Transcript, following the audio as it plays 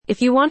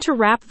If you want to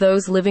wrap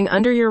those living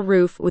under your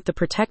roof with the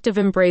protective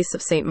embrace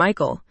of St.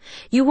 Michael,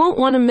 you won't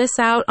want to miss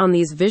out on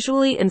these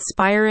visually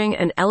inspiring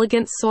and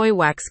elegant soy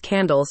wax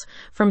candles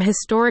from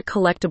Historic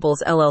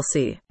Collectibles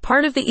LLC.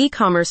 Part of the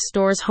e-commerce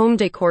store's home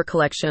decor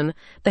collection,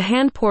 the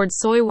hand-poured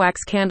soy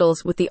wax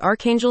candles with the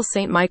Archangel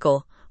St.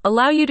 Michael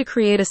allow you to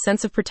create a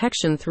sense of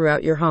protection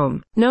throughout your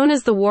home. Known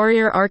as the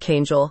warrior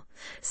archangel,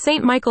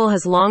 St. Michael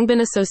has long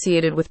been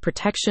associated with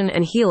protection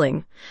and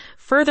healing.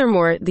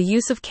 Furthermore, the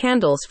use of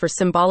candles for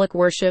symbolic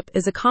worship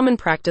is a common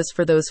practice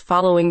for those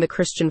following the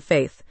Christian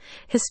faith.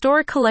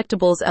 Historic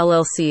Collectibles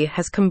LLC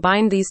has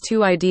combined these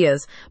two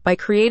ideas by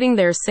creating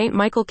their St.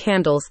 Michael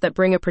candles that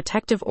bring a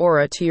protective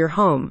aura to your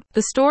home.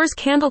 The store's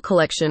candle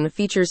collection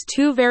features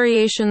two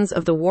variations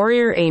of the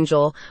warrior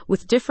angel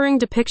with differing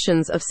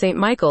depictions of St.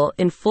 Michael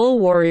in full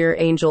warrior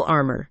angel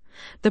armor.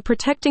 The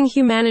Protecting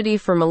Humanity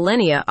for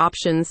Millennia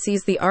option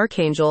sees the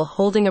Archangel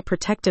holding a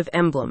protective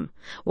emblem,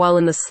 while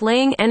in the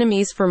Slaying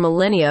Enemies for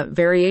Millennia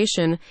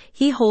variation,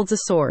 he holds a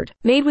sword.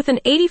 Made with an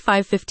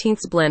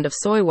 85/15 blend of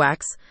soy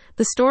wax,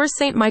 the store's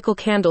St. Michael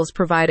candles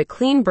provide a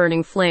clean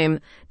burning flame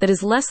that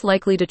is less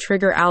likely to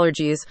trigger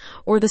allergies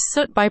or the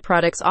soot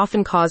byproducts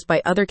often caused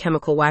by other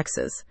chemical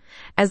waxes.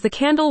 As the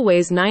candle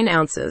weighs 9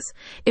 ounces,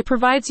 it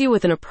provides you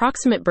with an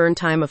approximate burn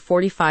time of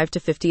 45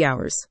 to 50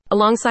 hours.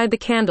 Alongside the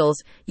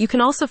candles, you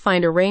can also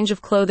find a range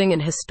of clothing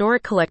in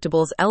Historic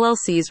Collectibles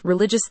LLC's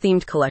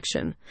religious-themed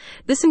collection.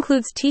 This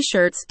includes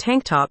t-shirts,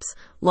 tank tops,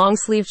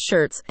 long-sleeved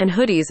shirts, and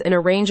hoodies in a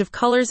range of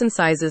colors and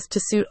sizes to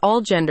suit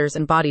all genders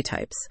and body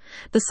types.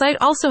 The site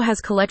also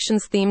has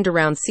collections themed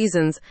around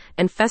seasons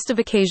and festive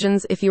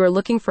occasions if you are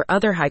looking for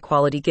other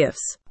high-quality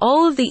gifts.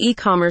 All of the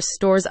e-commerce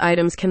store's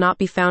items cannot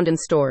be found in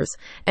stores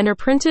and are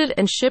printed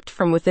and shipped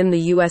from within the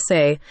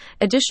USA.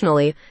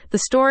 Additionally, the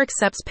store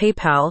accepts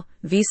PayPal,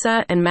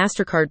 Visa, and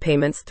MasterCard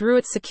payments through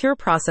its secure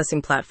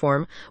processing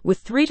platform, with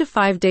 3 to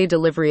 5 day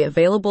delivery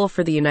available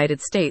for the United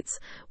States,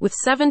 with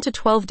 7 to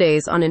 12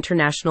 days on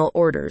international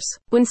orders.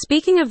 When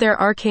speaking of their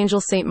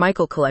Archangel St.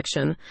 Michael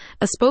collection,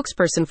 a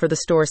spokesperson for the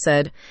store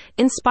said,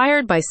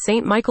 "Inspired by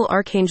St. Michael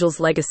Archangel's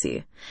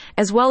legacy,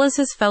 as well as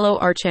his fellow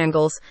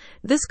archangels,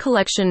 this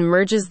collection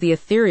merges the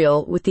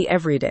ethereal with the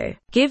everyday.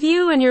 Give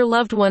you and your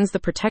loved ones the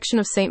protection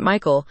of St.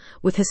 Michael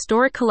with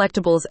Historic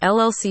Collectibles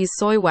LLC's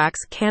Soy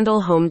Wax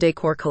Candle Home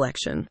Decor Collection."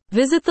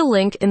 Visit the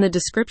link in the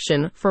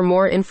description for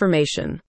more information.